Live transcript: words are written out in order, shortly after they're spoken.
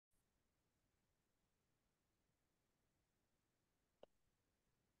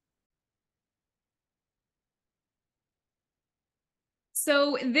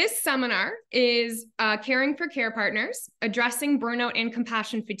So this seminar is Caring for Care Partners, Addressing Burnout and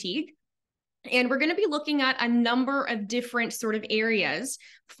Compassion Fatigue. And we're going to be looking at a number of different sort of areas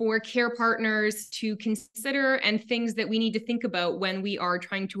for care partners to consider and things that we need to think about when we are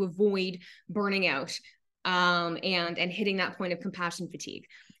trying to avoid burning out and hitting that point of compassion fatigue.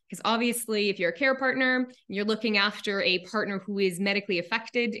 Because obviously, if you're a care partner, you're looking after a partner who is medically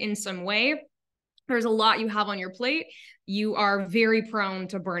affected in some way, there's a lot you have on your plate. You are very prone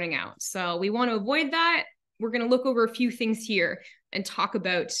to burning out. So we want to avoid that. We're going to look over a few things here and talk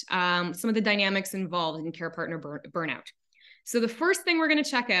about some of the dynamics involved in care partner burnout. So the first thing we're going to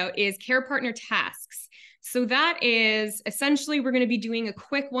check out is care partner tasks. So that is essentially, we're going to be doing a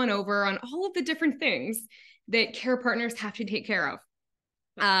quick one over on all of the different things that care partners have to take care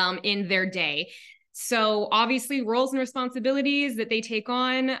of in their day. So obviously roles and responsibilities that they take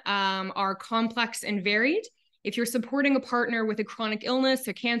on are complex and varied. If you're supporting a partner with a chronic illness,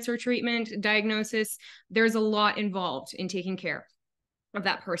 a cancer treatment, diagnosis, there's a lot involved in taking care of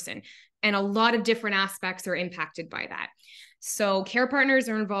that person. And a lot of different aspects are impacted by that. So care partners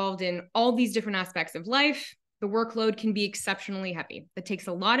are involved in all these different aspects of life. The workload can be exceptionally heavy. It takes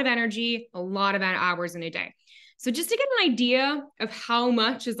a lot of energy, a lot of hours in a day. So just to get an idea of how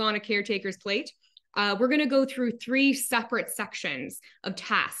much is on a caretaker's plate, we're going to go through 3 separate sections of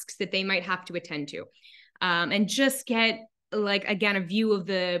tasks that they might have to attend to. And just get, like, again, a view of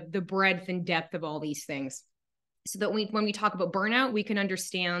the breadth and depth of all these things. So that when we talk about burnout, we can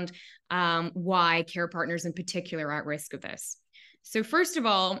understand why care partners in particular are at risk of this. So first of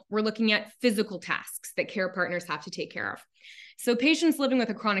all, we're looking at physical tasks that care partners have to take care of. So patients living with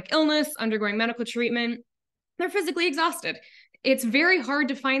a chronic illness, undergoing medical treatment, they're physically exhausted. It's very hard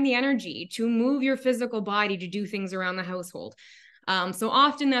to find the energy to move your physical body to do things around the household. So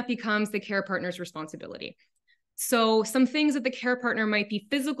often that becomes the care partner's responsibility. So some things that the care partner might be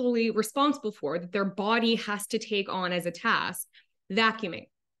physically responsible for, that their body has to take on as a task: vacuuming,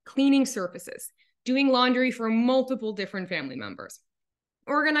 cleaning surfaces, doing laundry for multiple different family members,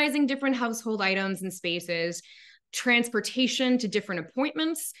 organizing different household items and spaces, transportation to different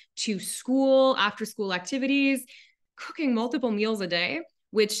appointments, to school, after school activities, cooking multiple meals a day,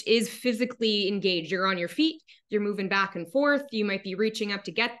 which is physically engaged. You're on your feet, you're moving back and forth, you might be reaching up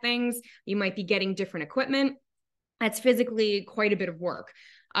to get things, you might be getting different equipment. That's physically quite a bit of work.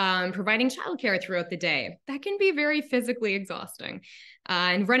 Providing childcare throughout the day, that can be very physically exhausting.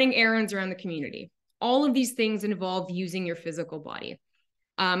 And running errands around the community. All of these things involve using your physical body.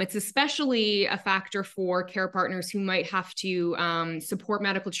 It's especially a factor for care partners who might have to support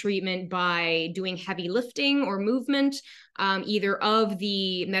medical treatment by doing heavy lifting or movement, either of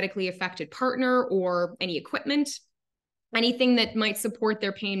the medically affected partner or any equipment. Anything that might support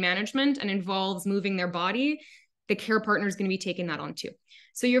their pain management and involves moving their body, the care partner is going to be taking that on too.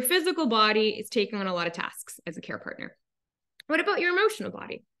 So your physical body is taking on a lot of tasks as a care partner. What about your emotional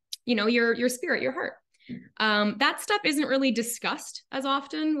body? You know, your spirit, your heart. That stuff isn't really discussed as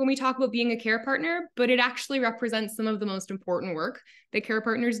often when we talk about being a care partner, but it actually represents some of the most important work that care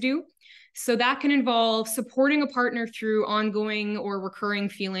partners do. So that can involve supporting a partner through ongoing or recurring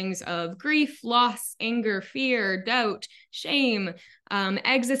feelings of grief, loss, anger, fear, doubt, shame,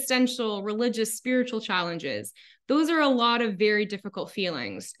 existential, religious, spiritual challenges. Those are a lot of very difficult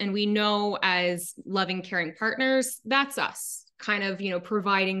feelings. And we know as loving, caring partners, that's us kind of,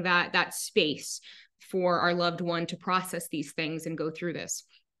 providing that space for our loved one to process these things and go through this.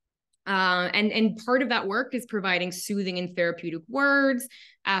 And part of that work is providing soothing and therapeutic words,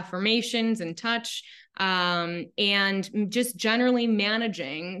 affirmations, and touch, and just generally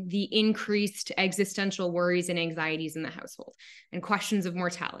managing the increased existential worries and anxieties in the household and questions of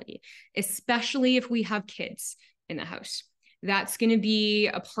mortality, especially if we have kids in the house. That's going to be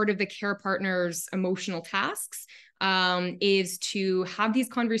a part of the care partner's emotional tasks, is to have these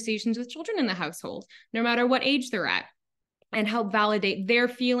conversations with children in the household, no matter what age they're at, and help validate their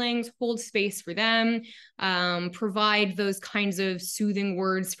feelings, hold space for them, provide those kinds of soothing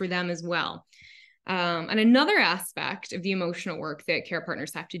words for them as well. And another aspect of the emotional work that care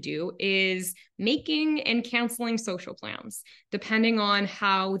partners have to do is making and counseling social plans, depending on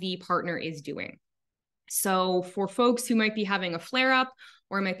how the partner is doing. So for folks who might be having a flare-up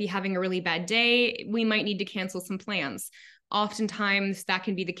or might be having a really bad day, we might need to cancel some plans. Oftentimes that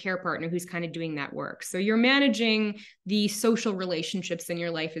can be the care partner who's kind of doing that work. So you're managing the social relationships in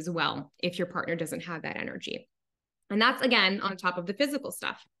your life as well, if your partner doesn't have that energy. And that's, again, on top of the physical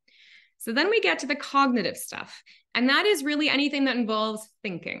stuff. So then we get to the cognitive stuff. And that is really anything that involves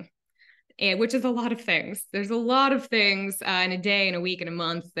thinking. and which is a lot of things. There's a lot of things in a day, in a week, in a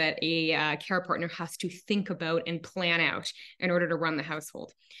month that a care partner has to think about and plan out in order to run the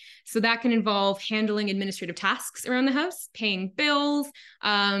household. So that can involve handling administrative tasks around the house, paying bills,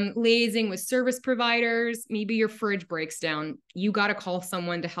 liaising with service providers. Maybe your fridge breaks down. You got to call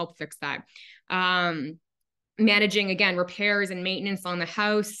someone to help fix that. Managing, again, repairs and maintenance on the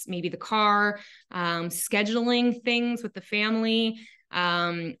house, maybe the car, scheduling things with the family,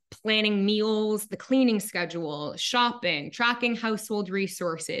 planning meals, the cleaning schedule, shopping, tracking household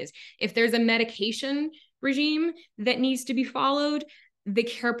resources. If there's a medication regime that needs to be followed, the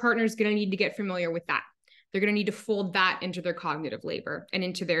care partner is going to need to get familiar with that. They're going to need to fold that into their cognitive labor and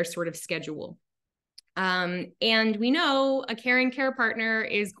into their sort of schedule. And we know a caring care partner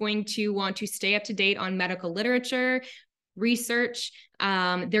is going to want to stay up to date on medical literature, research.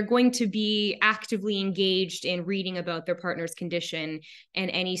 They're going to be actively engaged in reading about their partner's condition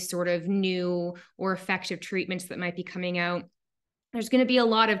and any sort of new or effective treatments that might be coming out. There's going to be a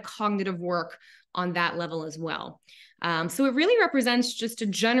lot of cognitive work on that level as well. So it really represents just a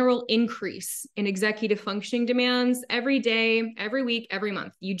general increase in executive functioning demands every day, every week, every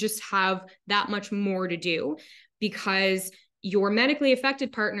month. You just have that much more to do because your medically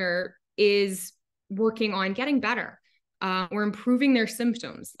affected partner is working on getting better or improving their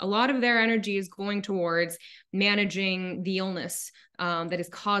symptoms. A lot of their energy is going towards managing the illness that is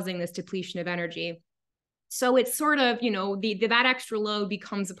causing this depletion of energy. So it's sort of, that extra load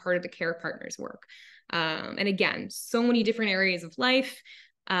becomes a part of the care partner's work. And again, so many different areas of life.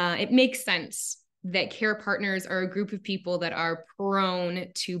 It makes sense that care partners are a group of people that are prone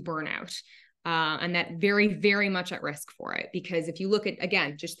to burnout and that very, very much at risk for it. Because if you look at,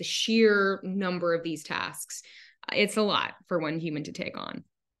 again, just the sheer number of these tasks, it's a lot for one human to take on.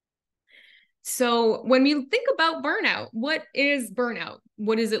 So when we think about burnout, what is burnout?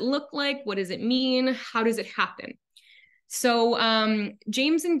 What does it look like? What does it mean? How does it happen? So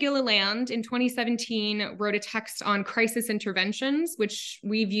James and Gilliland in 2017 wrote a text on crisis interventions, which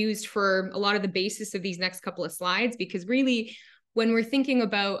we've used for a lot of the basis of these next couple of slides, because really when we're thinking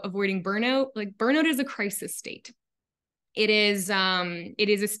about avoiding burnout, like burnout is a crisis state. It is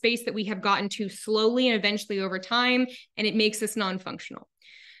a space that we have gotten to slowly and eventually over time, and it makes us non-functional.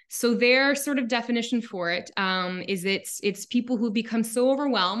 So their sort of definition for it is it's people who become so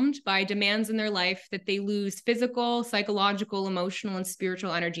overwhelmed by demands in their life that they lose physical, psychological, emotional, and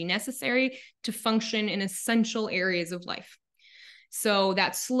spiritual energy necessary to function in essential areas of life. So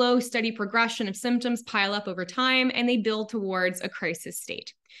that slow, steady progression of symptoms pile up over time, and they build towards a crisis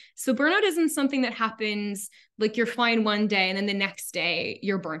state. So burnout isn't something that happens like you're fine one day and then the next day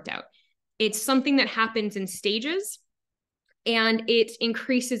you're burnt out. It's something that happens in stages, and it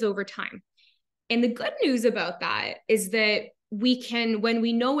increases over time. And the good news about that is that we can, when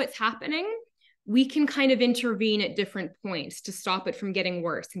we know what's happening, we can kind of intervene at different points to stop it from getting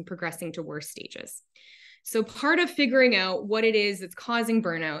worse and progressing to worse stages. So part of figuring out what it is that's causing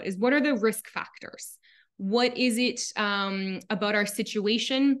burnout is what are the risk factors? What is it about our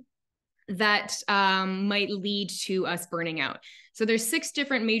situation that might lead to us burning out? So there's 6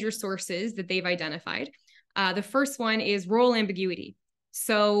 different major sources that they've identified. The first one is role ambiguity.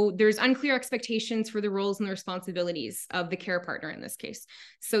 So there's unclear expectations for the roles and the responsibilities of the care partner in this case.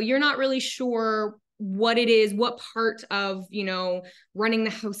 So you're not really sure what it is, what part of, running the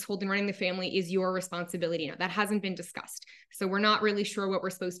household and running the family is your responsibility. Now, that hasn't been discussed. So we're not really sure what we're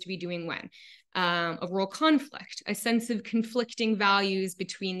supposed to be doing when. A role conflict, a sense of conflicting values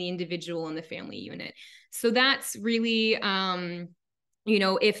between the individual and the family unit. So that's really,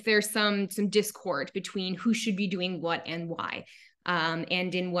 if there's some discord between who should be doing what and why,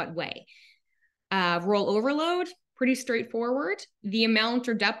 and in what way. Role overload, pretty straightforward. The amount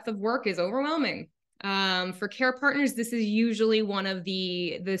or depth of work is overwhelming. For care partners, this is usually one of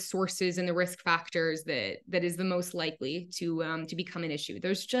the sources and the risk factors that is the most likely to become an issue.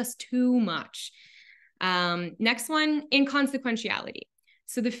 There's just too much. Next one, inconsequentiality.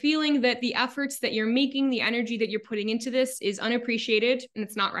 So the feeling that the efforts that you're making, the energy that you're putting into this is unappreciated and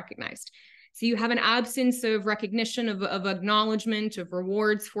it's not recognized. So you have an absence of recognition, of acknowledgement, of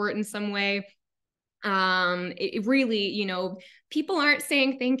rewards for it in some way. It really, people aren't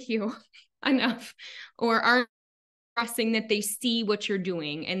saying thank you enough, or aren't expressing that they see what you're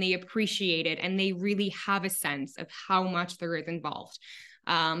doing and they appreciate it and they really have a sense of how much there is involved.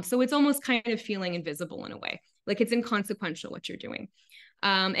 So it's almost kind of feeling invisible in a way, like it's inconsequential what you're doing.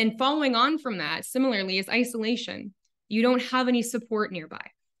 And following on from that, similarly, is isolation. You don't have any support nearby.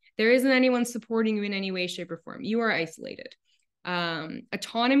 There isn't anyone supporting you in any way, shape, or form. You are isolated.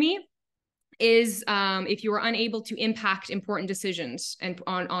 Autonomy is if you are unable to impact important decisions and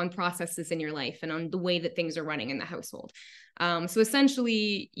on processes in your life and on the way that things are running in the household. So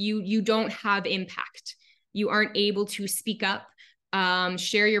essentially, you don't have impact. You aren't able to speak up,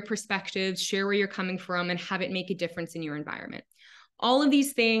 share your perspectives, share where you're coming from, and have it make a difference in your environment. All of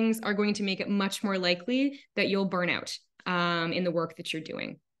these things are going to make it much more likely that you'll burn out in the work that you're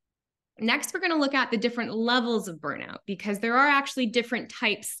doing. Next, we're going to look at the different levels of burnout, because there are actually different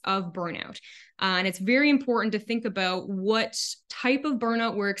types of burnout. And it's very important to think about what type of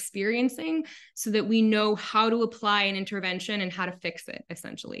burnout we're experiencing so that we know how to apply an intervention and how to fix it,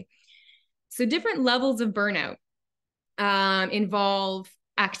 essentially. So different levels of burnout involve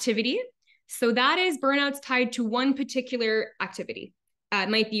activity. So that is burnouts tied to one particular activity. It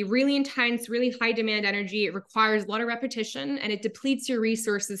might be really intense, really high demand energy. It requires a lot of repetition and it depletes your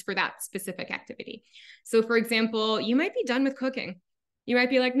resources for that specific activity. So for example, you might be done with cooking. You might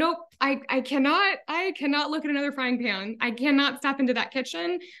be like, nope, I cannot look at another frying pan. I cannot step into that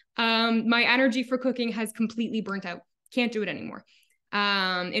kitchen. My energy for cooking has completely burnt out. Can't do it anymore.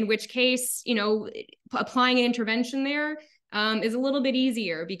 In which case, applying an intervention there is a little bit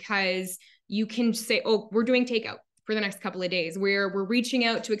easier, because you can say, oh, we're doing takeout for the next couple of days, where we're reaching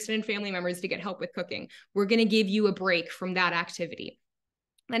out to extended family members to get help with cooking. We're going to give you a break from that activity.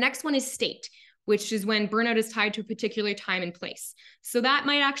 The next one is state, which is when burnout is tied to a particular time and place. So that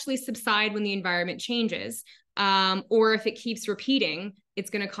might actually subside when the environment changes, or if it keeps repeating, it's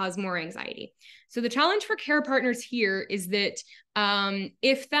going to cause more anxiety. So the challenge for care partners here is that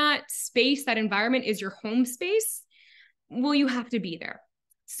if that space, that environment is your home space, well, you have to be there.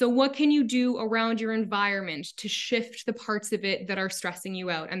 So what can you do around your environment to shift the parts of it that are stressing you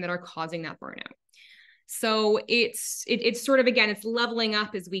out and that are causing that burnout? So it's sort of, again, it's leveling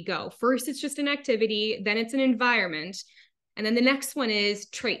up as we go. First, it's just an activity, then it's an environment. And then the next one is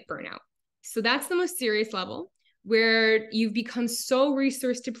trait burnout. So that's the most serious level, where you've become so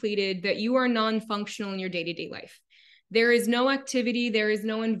resource depleted that you are non-functional in your day-to-day life. There is no activity, there is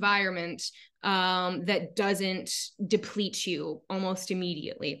no environment that doesn't deplete you almost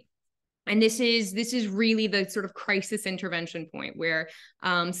immediately. And this is really the sort of crisis intervention point, where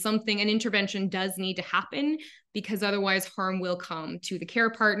an intervention does need to happen, because otherwise harm will come to the care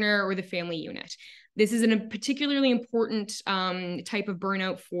partner or the family unit. This is a particularly important type of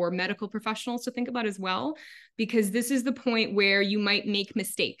burnout for medical professionals to think about as well, because this is the point where you might make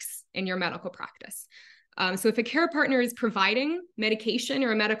mistakes in your medical practice. So if a care partner is providing medication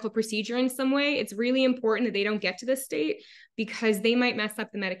or a medical procedure in some way, it's really important that they don't get to this state, because they might mess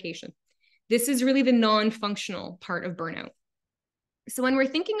up the medication. This is really the non-functional part of burnout. So when we're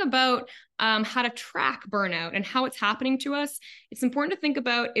thinking about how to track burnout and how it's happening to us, it's important to think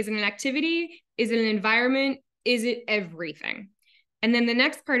about, is it an activity? Is it an environment? Is it everything? And then the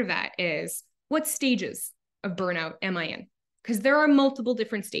next part of that is, what stages of burnout am I in? Because there are multiple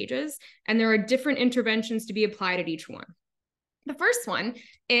different stages and there are different interventions to be applied at each one. The first one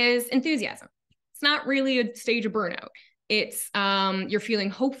is enthusiasm. It's not really a stage of burnout. It's you're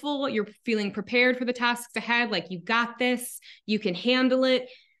feeling hopeful, you're feeling prepared for the tasks ahead, like you've got this, you can handle it,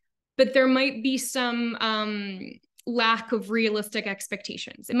 but there might be some lack of realistic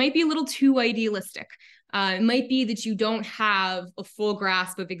expectations. It might be a little too idealistic. It might be that you don't have a full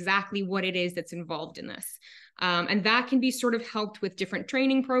grasp of exactly what it is that's involved in this. And that can be sort of helped with different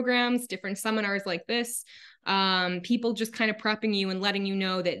training programs, different seminars like this, people just kind of prepping you and letting you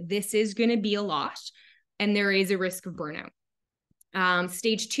know that this is going to be a lot and there is a risk of burnout.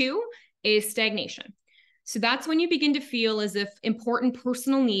 Stage 2 is stagnation. So that's when you begin to feel as if important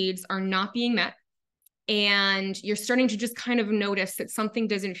personal needs are not being met, and you're starting to just kind of notice that something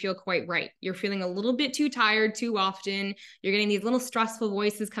doesn't feel quite right. You're feeling a little bit too tired too often. You're getting these little stressful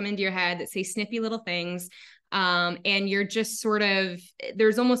voices come into your head that say snippy little things. And you're just sort of,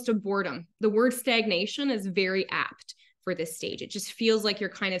 there's almost a boredom. The word stagnation is very apt for this stage. It just feels like you're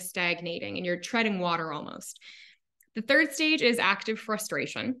kind of stagnating and you're treading water almost. The third stage is active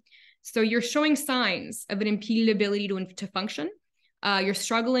frustration. So you're showing signs of an impeded ability to function. You're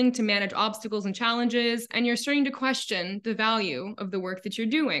struggling to manage obstacles and challenges, and you're starting to question the value of the work that you're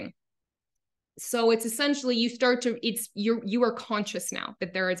doing. So it's essentially, you are conscious now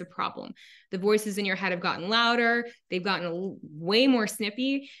that there is a problem. The voices in your head have gotten louder, they've gotten way more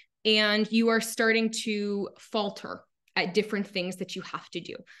snippy, and you are starting to falter at different things that you have to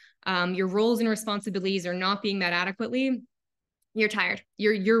do. Your roles and responsibilities are not being met adequately. You're tired.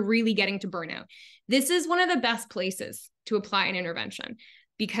 You're really getting to burnout. This is one of the best places to apply an intervention,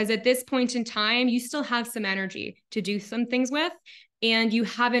 because at this point in time, you still have some energy to do some things with, and you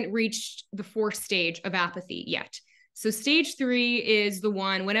haven't reached the fourth stage of apathy yet. So stage 3 is the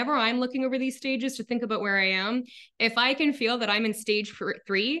one, whenever I'm looking over these stages to think about where I am, if I can feel that I'm in stage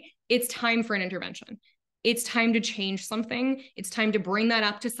 3, it's time for an intervention. It's time to change something. It's time to bring that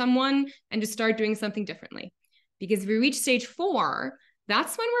up to someone and to start doing something differently. Because if we reach stage 4,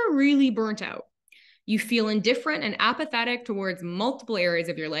 that's when we're really burnt out. You feel indifferent and apathetic towards multiple areas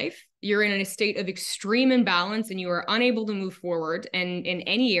of your life. You're in a state of extreme imbalance and you are unable to move forward in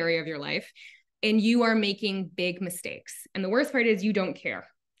any area of your life. And you are making big mistakes. And the worst part is you don't care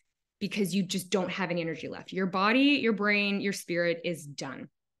because you just don't have any energy left. Your body, your brain, your spirit is done.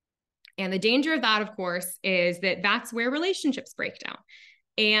 And the danger of that, of course, is that that's where relationships break down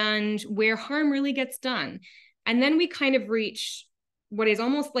and where harm really gets done. And then we kind of reach what is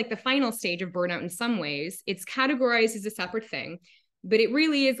almost like the final stage of burnout in some ways. It's categorized as a separate thing, but it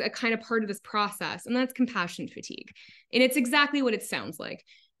really is a kind of part of this process, and that's compassion fatigue. And it's exactly what it sounds like.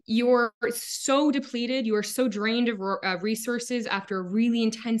 You're so depleted, you are so drained of resources after a really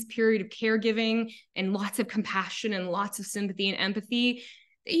intense period of caregiving and lots of compassion and lots of sympathy and empathy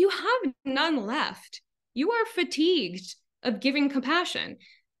that you have none left. You are fatigued of giving compassion.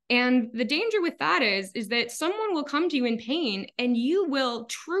 And the danger with that is that someone will come to you in pain and you will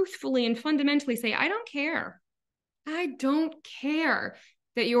truthfully and fundamentally say, I don't care. I don't care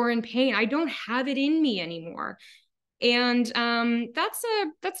that you're in pain. I don't have it in me anymore. And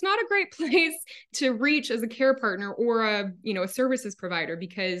that's not a great place to reach as a care partner or a services provider,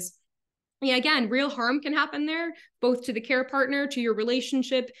 because again, real harm can happen there, both to the care partner, to your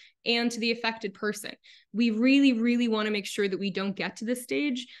relationship, and to the affected person. We really, really want to make sure that we don't get to this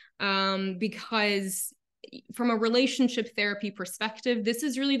stage, because from a relationship therapy perspective, this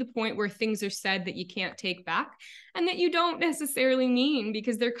is really the point where things are said that you can't take back and that you don't necessarily mean,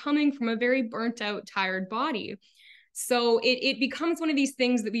 because they're coming from a very burnt out, tired body. So it becomes one of these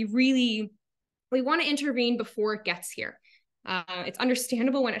things that we want to intervene before it gets here. It's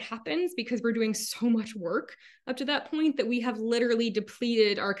understandable when it happens because we're doing so much work up to that point that we have literally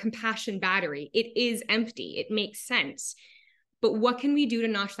depleted our compassion battery. It is empty. It makes sense. But what can we do to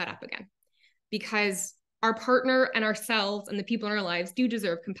notch that up again? Because our partner and ourselves and the people in our lives do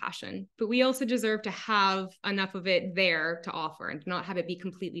deserve compassion, but we also deserve to have enough of it there to offer and not have it be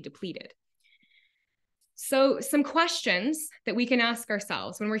completely depleted. So some questions that we can ask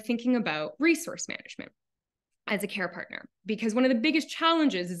ourselves when we're thinking about resource management as a care partner, because one of the biggest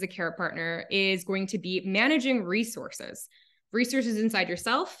challenges as a care partner is going to be managing resources inside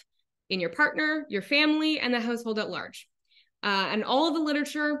yourself, in your partner, your family, and the household at large. And all of the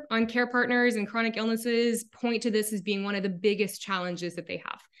literature on care partners and chronic illnesses point to this as being one of the biggest challenges that they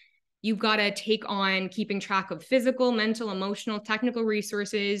have. You've got to take on keeping track of physical, mental, emotional, technical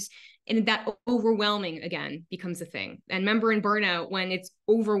resources, and that overwhelming, again, becomes a thing. And remember in burnout, when it's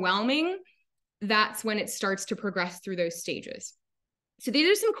overwhelming, that's when it starts to progress through those stages. So these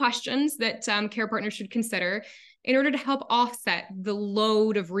are some questions that care partners should consider in order to help offset the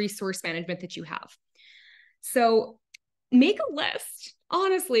load of resource management that you have. So make a list,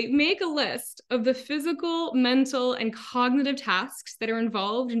 honestly, make a list of the physical, mental, and cognitive tasks that are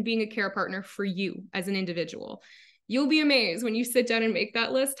involved in being a care partner for you as an individual. You'll be amazed when you sit down and make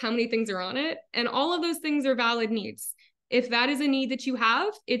that list, how many things are on it. And all of those things are valid needs. If that is a need that you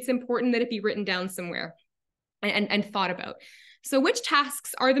have, it's important that it be written down somewhere and thought about. So which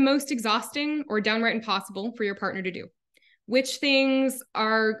tasks are the most exhausting or downright impossible for your partner to do? Which things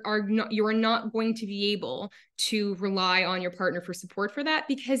you are not going to be able to rely on your partner for support for that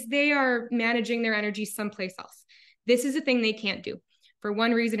because they are managing their energy someplace else? This is a thing they can't do for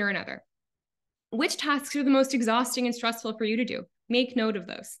one reason or another. Which tasks are the most exhausting and stressful for you to do? Make note of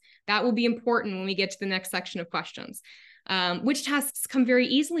those. That will be important when we get to the next section of questions. Which tasks come very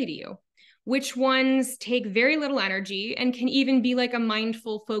easily to you? Which ones take very little energy and can even be like a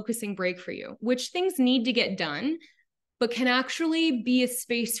mindful focusing break for you? Which things need to get done, but can actually be a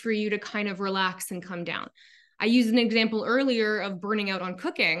space for you to kind of relax and come down? I used an example earlier of burning out on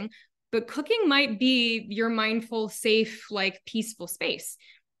cooking, but cooking might be your mindful, safe, like peaceful space.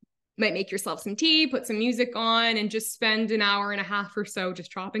 Might make yourself some tea, put some music on, and just spend an hour and a half or so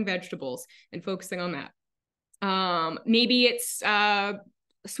just chopping vegetables and focusing on that. Maybe it's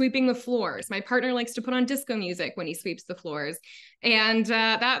sweeping the floors. My partner likes to put on disco music when he sweeps the floors, and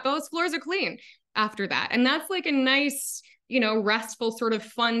those floors are clean after that. And that's like a nice, restful sort of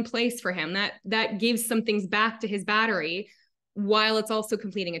fun place for him. That gives some things back to his battery while it's also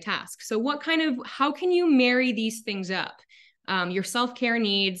completing a task. So how can you marry these things up? Your self-care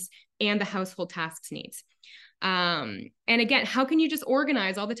needs and the household tasks needs. And again, how can you just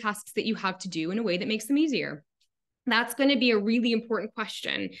organize all the tasks that you have to do in a way that makes them easier? That's going to be a really important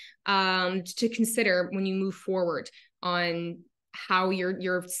question to consider when you move forward on how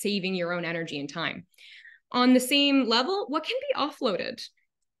you're saving your own energy and time. On the same level, what can be offloaded?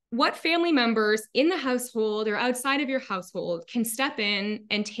 What family members in the household or outside of your household can step in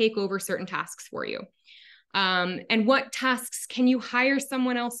and take over certain tasks for you? And what tasks can you hire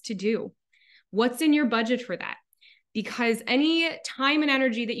someone else to do? What's in your budget for that? Because any time and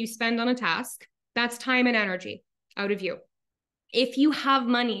energy that you spend on a task, that's time and energy out of you. If you have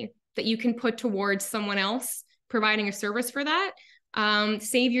money that you can put towards someone else providing a service for that,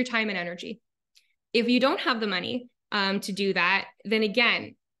 save your time and energy. If you don't have the money to do that, then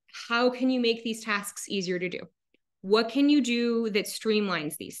again, how can you make these tasks easier to do? What can you do that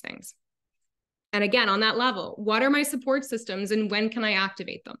streamlines these things? And again, on that level, what are my support systems and when can I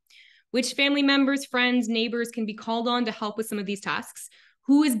activate them? Which family members, friends, neighbors can be called on to help with some of these tasks?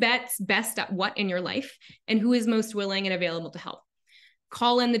 Who is best at what in your life? And who is most willing and available to help?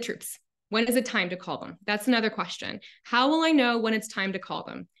 Call in the troops. When is it time to call them? That's another question. How will I know when it's time to call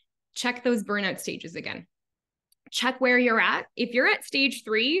them? Check those burnout stages again. Check where you're at. If you're at stage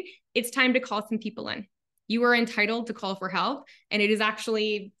 3, it's time to call some people in. You are entitled to call for help, and it is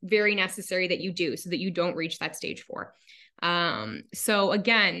actually very necessary that you do so that you don't reach that stage 4. So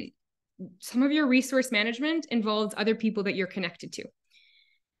again, some of your resource management involves other people that you're connected to.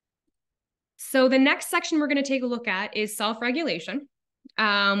 So the next section we're going to take a look at is self-regulation,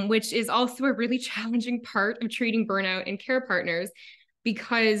 which is also a really challenging part of treating burnout in care partners,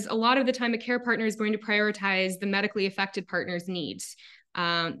 because a lot of the time a care partner is going to prioritize the medically affected partner's needs.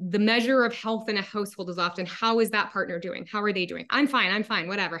 The measure of health in a household is often, how is that partner doing? How are they doing? I'm fine,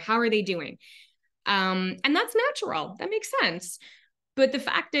 whatever. How are they doing? And that's natural. That makes sense. But the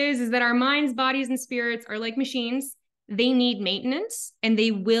fact is that our minds, bodies, and spirits are like machines. They need maintenance and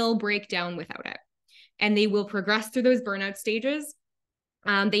they will break down without it. And they will progress through those burnout stages.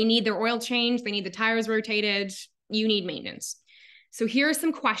 They need their oil changed. They need the tires rotated. You need maintenance. So here are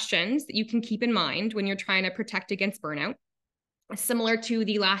some questions that you can keep in mind when you're trying to protect against burnout. Similar to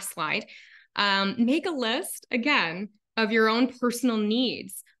the last slide, make a list, again, of your own personal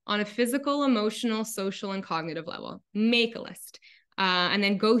needs on a physical, emotional, social, and cognitive level. Make a list. And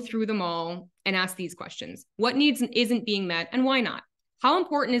then go through them all and ask these questions. What needs isn't being met and why not? How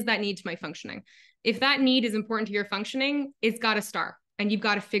important is that need to my functioning? If that need is important to your functioning, it's got to start and you've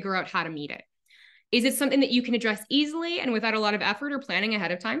got to figure out how to meet it. Is it something that you can address easily and without a lot of effort or planning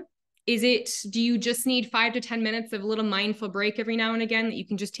ahead of time? Do you just need 5 to 10 minutes of a little mindful break every now and again that you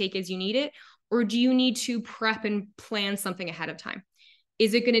can just take as you need it? Or do you need to prep and plan something ahead of time?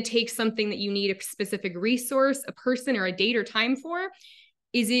 Is it going to take something that you need a specific resource, a person, or a date or time for?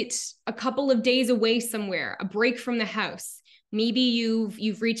 Is it a couple of days away somewhere, a break from the house? Maybe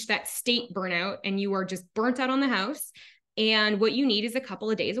you've reached that state burnout and you are just burnt out on the house, and what you need is a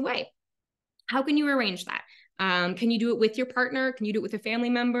couple of days away. How can you arrange that? Can you do it with your partner? Can you do it with a family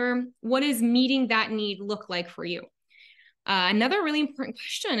member? What does meeting that need look like for you? Another really important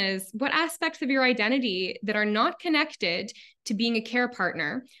question is, what aspects of your identity that are not connected to being a care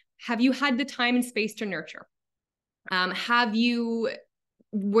partner have you had the time and space to nurture?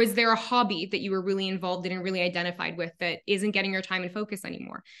 Was there a hobby that you were really involved in and really identified with that isn't getting your time and focus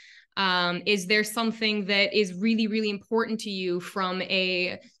anymore? Is there something that is really, really important to you from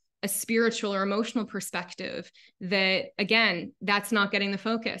a spiritual or emotional perspective that, again, that's not getting the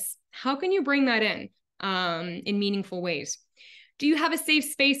focus? How can you bring that in meaningful ways? Do you have a safe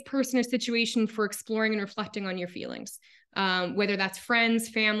space, person, or situation for exploring and reflecting on your feelings? Whether that's friends,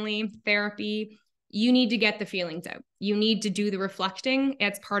 family, therapy, you need to get the feelings out. You need to do the reflecting.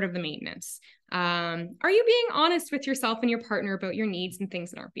 It's part of the maintenance. Are you being honest with yourself and your partner about your needs and things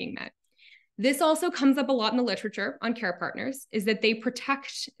that aren't being met? This also comes up a lot in the literature on care partners, is that they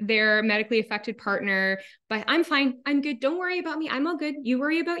protect their medically affected partner by, I'm fine, I'm good, don't worry about me, I'm all good, you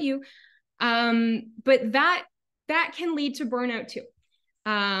worry about you. But that can lead to burnout too.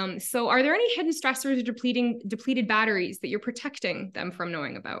 So are there any hidden stressors or depleted batteries that you're protecting them from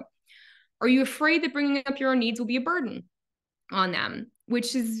knowing about? Are you afraid that bringing up your own needs will be a burden on them,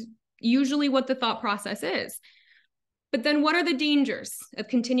 which is usually what the thought process is? But then what are the dangers of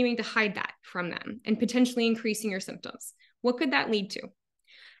continuing to hide that from them and potentially increasing your symptoms? What could that lead to?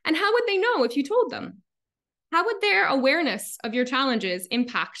 And how would they know if you told them? How would their awareness of your challenges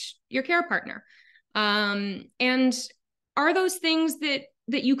impact your care partner? And are those things that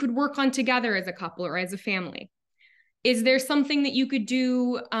you could work on together as a couple or as a family? Is there something that you could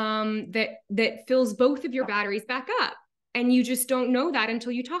do that fills both of your batteries back up, and you just don't know that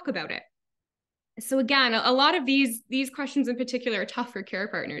until you talk about it? So again, a lot of these questions in particular are tough for care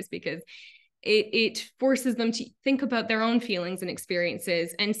partners because it forces them to think about their own feelings and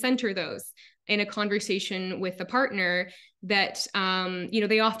experiences and center those in a conversation with a partner that,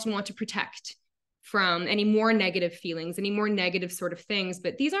 they often want to protect from any more negative feelings, any more negative sort of things.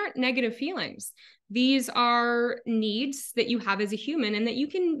 But these aren't negative feelings. These are needs that you have as a human and that you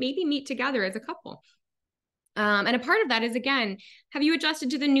can maybe meet together as a couple. And a part of that is, again, have you adjusted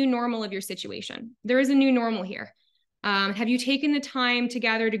to the new normal of your situation? There is a new normal here. Have you taken the time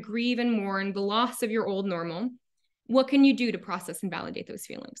together to grieve and mourn the loss of your old normal? What can you do to process and validate those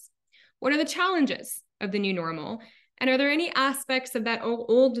feelings? What are the challenges of the new normal? And are there any aspects of that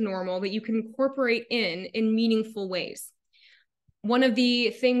old normal that you can incorporate in meaningful ways? One of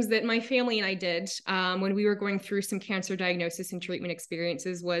the things that my family and I did when we were going through some cancer diagnosis and treatment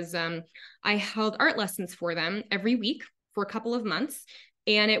experiences was I held art lessons for them every week for a couple of months.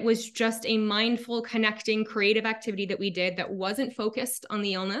 And it was just a mindful, connecting, creative activity that we did that wasn't focused on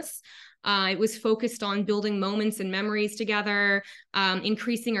the illness. It was focused on building moments and memories together,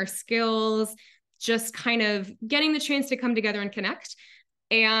 increasing our skills, just kind of getting the chance to come together and connect.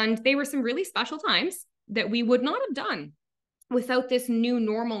 And they were some really special times that we would not have done without this new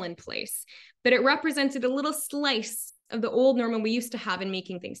normal in place. But it represented a little slice of the old normal we used to have in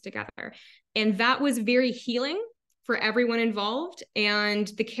making things together. And that was very healing for everyone involved. And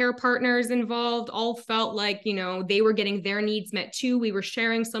the care partners involved all felt like, they were getting their needs met too. We were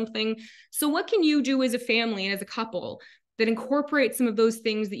sharing something. So what can you do as a family and as a couple that incorporates some of those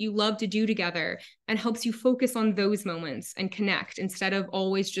things that you love to do together and helps you focus on those moments and connect instead of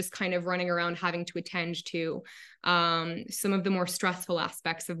always just kind of running around having to attend to some of the more stressful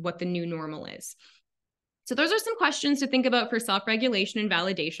aspects of what the new normal is? So those are some questions to think about for self-regulation and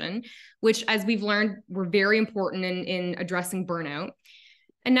validation, which, as we've learned, were very important in addressing burnout.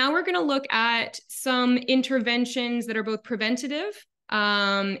 And now we're going to look at some interventions that are both preventative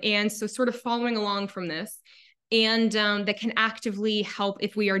and so sort of following along from this, and that can actively help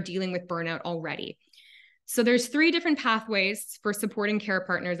if we are dealing with burnout already. So there's 3 different pathways for supporting care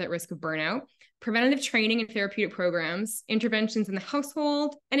partners at risk of burnout: preventative training and therapeutic programs, interventions in the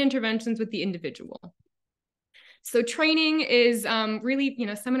household, and interventions with the individual. So training is really,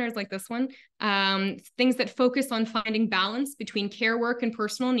 seminars like this one, things that focus on finding balance between care work and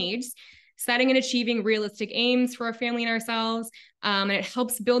personal needs, setting and achieving realistic aims for our family and ourselves. And it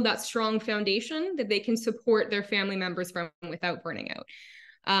helps build that strong foundation that they can support their family members from without burning out.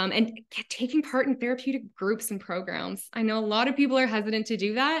 And taking part in therapeutic groups and programs. I know a lot of people are hesitant to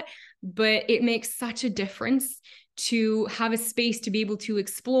do that, but it makes such a difference to have a space to be able to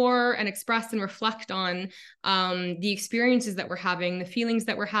explore and express and reflect on the experiences that we're having, the feelings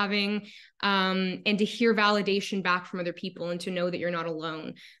that we're having, and to hear validation back from other people and to know that you're not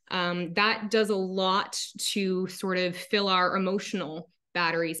alone. That does a lot to sort of fill our emotional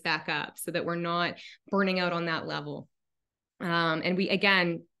batteries back up so that we're not burning out on that level. And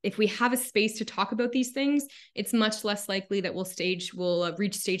if we have a space to talk about these things, it's much less likely that we'll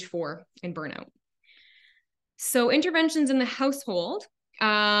reach stage 4 in burnout. So interventions in the household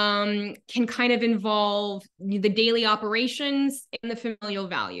can kind of involve the daily operations and the familial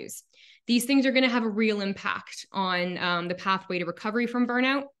values. These things are going to have a real impact on the pathway to recovery from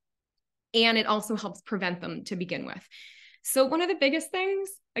burnout, and it also helps prevent them to begin with. So one of the biggest things,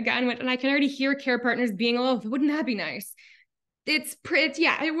 again, and I can already hear care partners being, oh, wouldn't that be nice?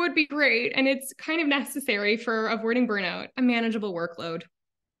 Yeah, it would be great. And it's kind of necessary for avoiding burnout: a manageable workload,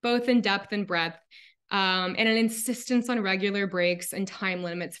 both in depth and breadth, and an insistence on regular breaks and time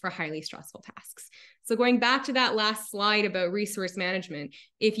limits for highly stressful tasks. So going back to that last slide about resource management,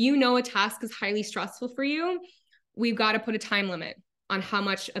 if you know a task is highly stressful for you, we've got to put a time limit on how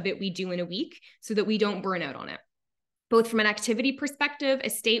much of it we do in a week so that we don't burn out on it, both from an activity perspective, a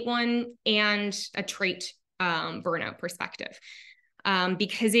state one, and a trait burnout perspective.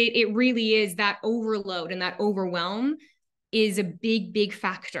 Because it really is that overload and that overwhelm is a big, big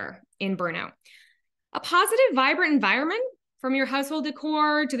factor in burnout. A positive, vibrant environment, from your household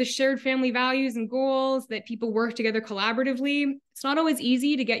decor to the shared family values and goals that people work together collaboratively. It's not always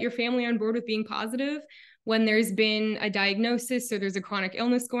easy to get your family on board with being positive when there's been a diagnosis or there's a chronic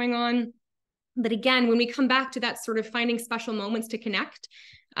illness going on. But again, when we come back to that sort of finding special moments to connect,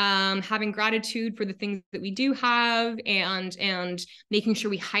 having gratitude for the things that we do have, and making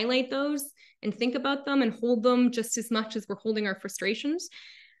sure we highlight those and think about them and hold them just as much as we're holding our frustrations.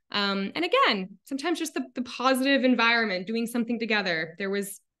 And again, sometimes just the positive environment, doing something together. There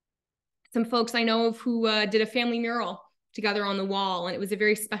was some folks I know of who did a family mural together on the wall, and it was a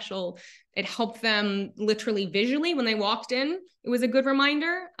very special, it helped them literally visually when they walked in. It was a good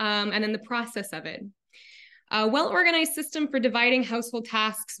reminder, and then the process of it. A well-organized system for dividing household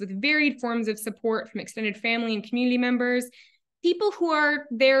tasks with varied forms of support from extended family and community members, people who are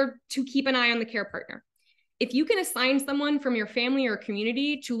there to keep an eye on the care partner. If you can assign someone from your family or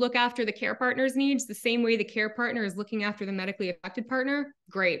community to look after the care partner's needs the same way the care partner is looking after the medically affected partner,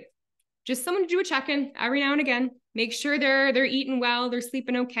 great. Just someone to do a check-in every now and again, make sure they're eating well, they're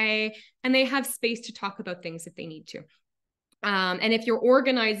sleeping okay, and they have space to talk about things if they need to. And if you're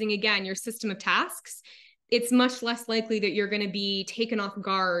organizing, again, your system of tasks, it's much less likely that you're going to be taken off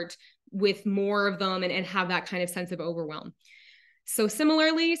guard with more of them and have that kind of sense of overwhelm. So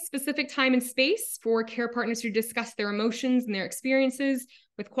similarly, specific time and space for care partners to discuss their emotions and their experiences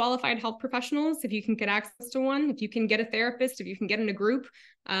with qualified health professionals, if you can get access to one, if you can get a therapist, if you can get in a group,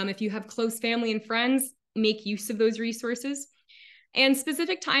 if you have close family and friends, make use of those resources. And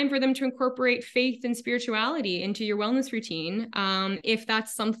specific time for them to incorporate faith and spirituality into your wellness routine, if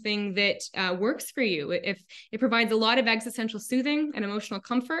that's something that works for you. If it provides a lot of existential soothing and emotional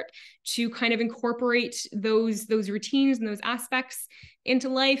comfort to kind of incorporate those routines and those aspects into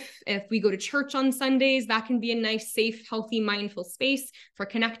life. If we go to church on Sundays, that can be a nice, safe, healthy, mindful space for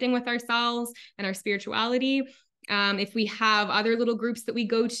connecting with ourselves and our spirituality. If we have other little groups that we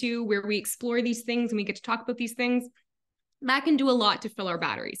go to where we explore these things and we get to talk about these things, that can do a lot to fill our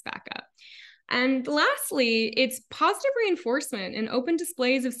batteries back up. And lastly, it's positive reinforcement and open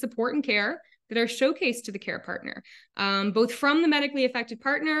displays of support and care that are showcased to the care partner, both from the medically affected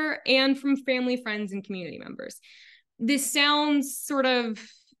partner and from family, friends, and community members. This sounds sort of,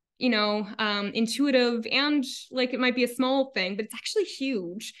 intuitive and like it might be a small thing, but it's actually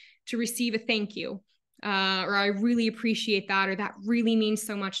huge to receive a thank you, or I really appreciate that, or that really means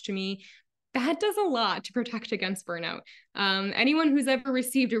so much to me. That does a lot to protect against burnout. Anyone who's ever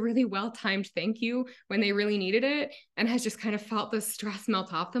received a really well-timed thank you when they really needed it and has just kind of felt the stress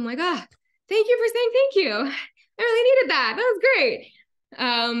melt off them, like, thank you for saying thank you. I really needed that. That was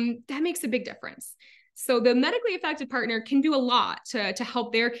great. That makes a big difference. So the medically affected partner can do a lot to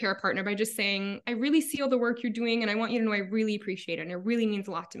help their care partner by just saying, I really see all the work you're doing and I want you to know I really appreciate it and it really means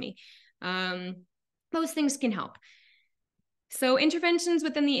a lot to me. Those things can help. So interventions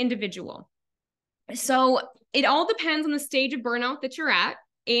within the individual. So it all depends on the stage of burnout that you're at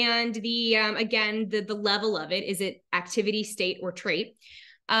and the level of it. Is it activity, state, or trait?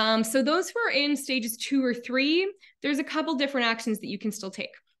 So those who are in stages 2 or 3, there's a couple different actions that you can still take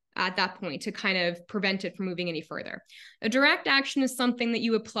at that point to kind of prevent it from moving any further. A direct action is something that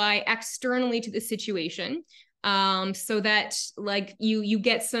you apply externally to the situation, so that like you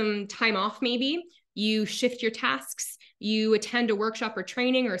get some time off, maybe you shift your tasks, you attend a workshop or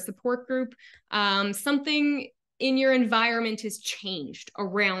training or a support group, something in your environment is changed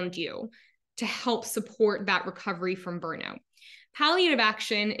around you to help support that recovery from burnout. Palliative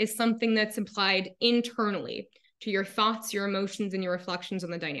action is something that's applied internally to your thoughts, your emotions, and your reflections on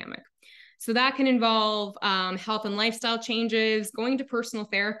the dynamic. So that can involve health and lifestyle changes, going to personal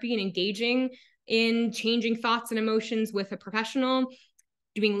therapy and engaging in changing thoughts and emotions with a professional,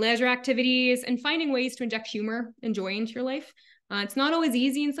 doing leisure activities, and finding ways to inject humor and joy into your life. It's not always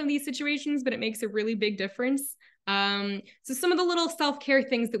easy in some of these situations, but it makes a really big difference. So some of the little self-care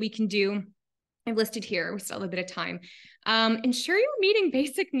things that we can do, I've listed here. We still have a bit of time. Ensure you're meeting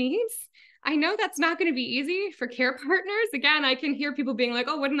basic needs. I know that's not going to be easy for care partners. Again, I can hear people being like,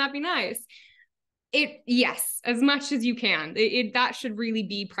 oh, wouldn't that be nice? Yes, as much as you can. That should really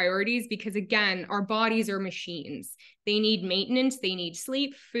be priorities because, again, our bodies are machines. They need maintenance, they need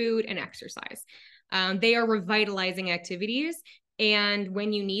sleep, food, and exercise. They are revitalizing activities. And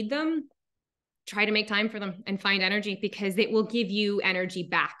when you need them, try to make time for them and find energy because it will give you energy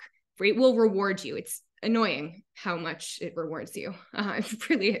back. It will reward you. It's annoying how much it rewards you. It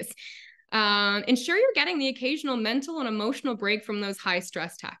really is. Ensure you're getting the occasional mental and emotional break from those high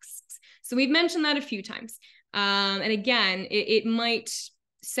stress tasks. So we've mentioned that a few times. And again, it might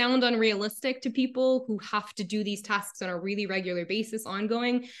sound unrealistic to people who have to do these tasks on a really regular basis,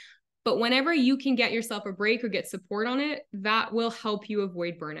 ongoing. But whenever you can get yourself a break or get support on it, that will help you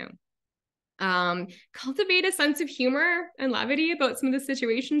avoid burnout. Cultivate a sense of humor and levity about some of the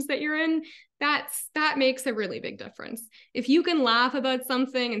situations that you're in. That makes a really big difference. If you can laugh about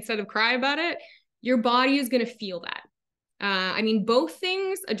something instead of cry about it, your body is going to feel that. Both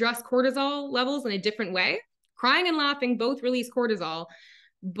things address cortisol levels in a different way. Crying and laughing both release cortisol,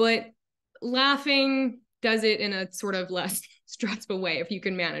 but laughing does it in a sort of less stressful way if you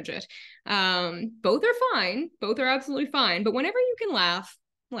can manage it. Both are fine. Both are absolutely fine. But whenever you can laugh,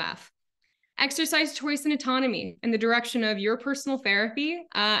 laugh. Exercise choice and autonomy in the direction of your personal therapy,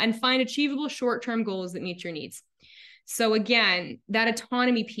 and find achievable short-term goals that meet your needs. So again, that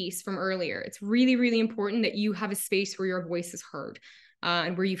autonomy piece from earlier, it's really, really important that you have a space where your voice is heard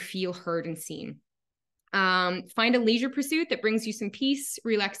and where you feel heard and seen. Find a leisure pursuit that brings you some peace,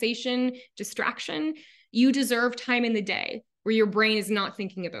 relaxation, distraction. You deserve time in the day where your brain is not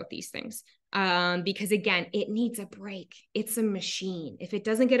thinking about these things. Because again, it needs a break. It's a machine. If it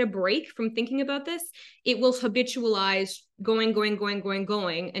doesn't get a break from thinking about this, it will habitualize going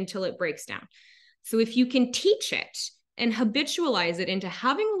until it breaks down. So if you can teach it and habitualize it into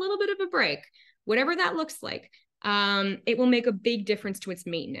having a little bit of a break, whatever that looks like, it will make a big difference to its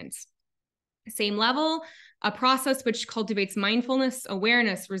maintenance. Same level, a process which cultivates mindfulness,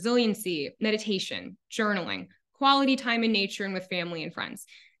 awareness, resiliency, meditation, journaling, quality time in nature and with family and friends.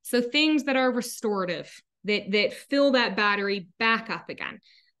 So things that are restorative, that fill that battery back up again.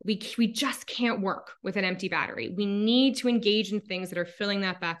 We just can't work with an empty battery. We need to engage in things that are filling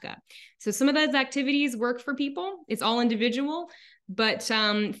that back up. So some of those activities work for people. It's all individual, but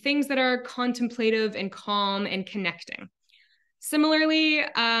things that are contemplative and calm and connecting. Similarly,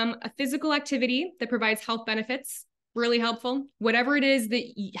 a physical activity that provides health benefits, really helpful. Whatever it is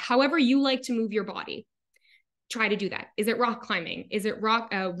however you like to move your body, try to do that. Is it rock climbing? Is it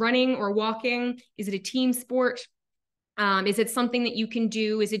running or walking? Is it a team sport? Is it something that you can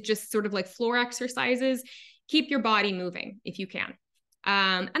do? Is it just sort of like floor exercises? Keep your body moving if you can.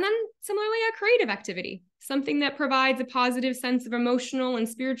 And then similarly, a creative activity, something that provides a positive sense of emotional and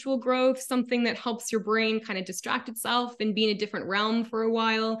spiritual growth, something that helps your brain kind of distract itself and be in a different realm for a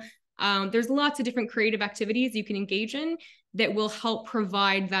while. There's lots of different creative activities you can engage in that will help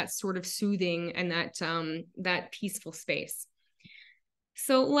provide that sort of soothing and that peaceful space.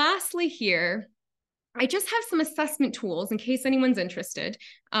 So lastly here, I just have some assessment tools in case anyone's interested.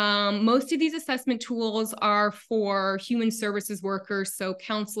 Most of these assessment tools are for human services workers, so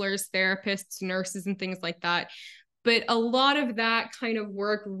counselors, therapists, nurses, and things like that. But a lot of that kind of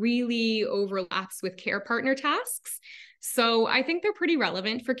work really overlaps with care partner tasks. So I think they're pretty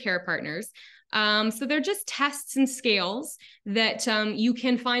relevant for care partners. So they're just tests and scales that you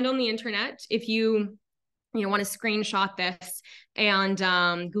can find on the internet if you want to screenshot this and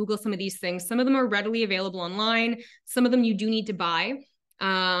Google some of these things. Some of them are readily available online. Some of them you do need to buy,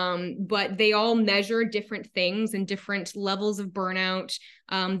 but they all measure different things and different levels of burnout,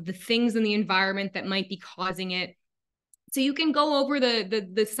 the things in the environment that might be causing it. So you can go over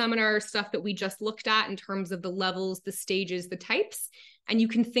the seminar stuff that we just looked at in terms of the levels, the stages, the types, and you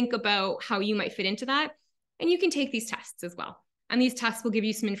can think about how you might fit into that. And you can take these tests as well. And these tests will give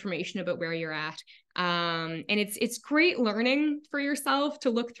you some information about where you're at. And it's great learning for yourself to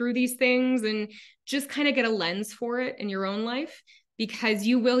look through these things and just kind of get a lens for it in your own life, because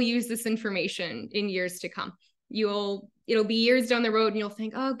you will use this information in years to come. It'll be years down the road and you'll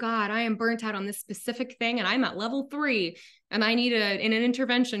think, oh God, I am burnt out on this specific thing and I'm at level 3 and I need an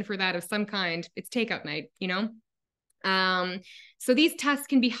intervention for that of some kind. It's takeout night, So these tests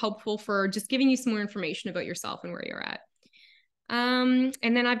can be helpful for just giving you some more information about yourself and where you're at. And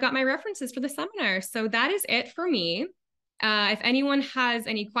then I've got my references for the seminar. So that is it for me. If anyone has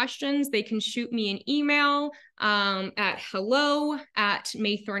any questions, they can shoot me an email at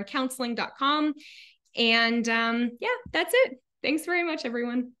hello@maythorncounseling.com. And yeah, that's it. Thanks very much,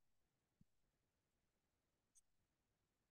 everyone.